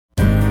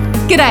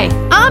G'day,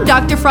 I'm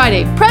Dr.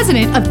 Friday,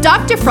 president of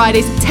Dr.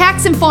 Friday's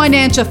Tax and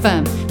Financial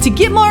Firm. To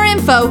get more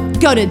info,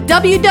 go to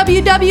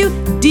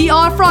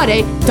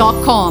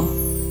www.drfriday.com.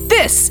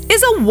 This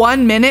is a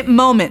 1-minute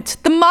moment.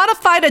 The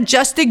modified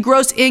adjusted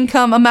gross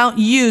income amount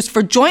used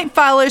for joint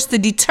filers to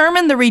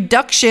determine the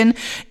reduction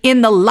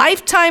in the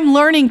lifetime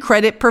learning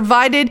credit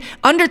provided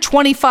under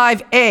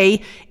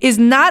 25A is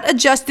not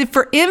adjusted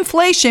for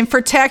inflation for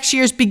tax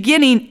years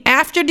beginning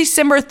after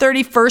December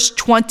 31st,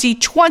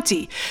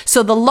 2020.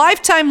 So the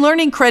lifetime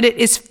learning credit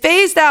is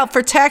phased out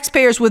for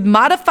taxpayers with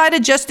modified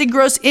adjusted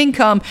gross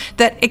income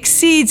that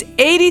exceeds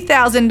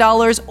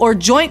 $80,000 or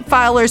joint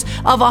filers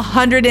of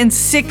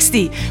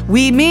 $160,000.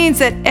 We means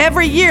that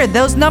every year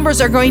those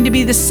numbers are going to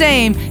be the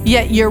same,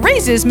 yet your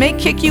raises may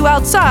kick you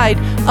outside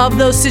of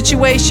those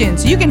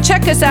situations. You can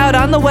check us out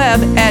on the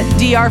web at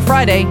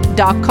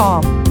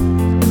drfriday.com.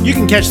 You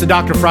can catch the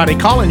Dr. Friday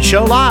call-in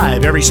show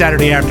live every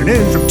Saturday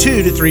afternoon from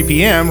 2 to 3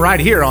 p.m. right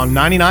here on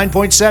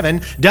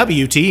 99.7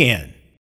 WTN.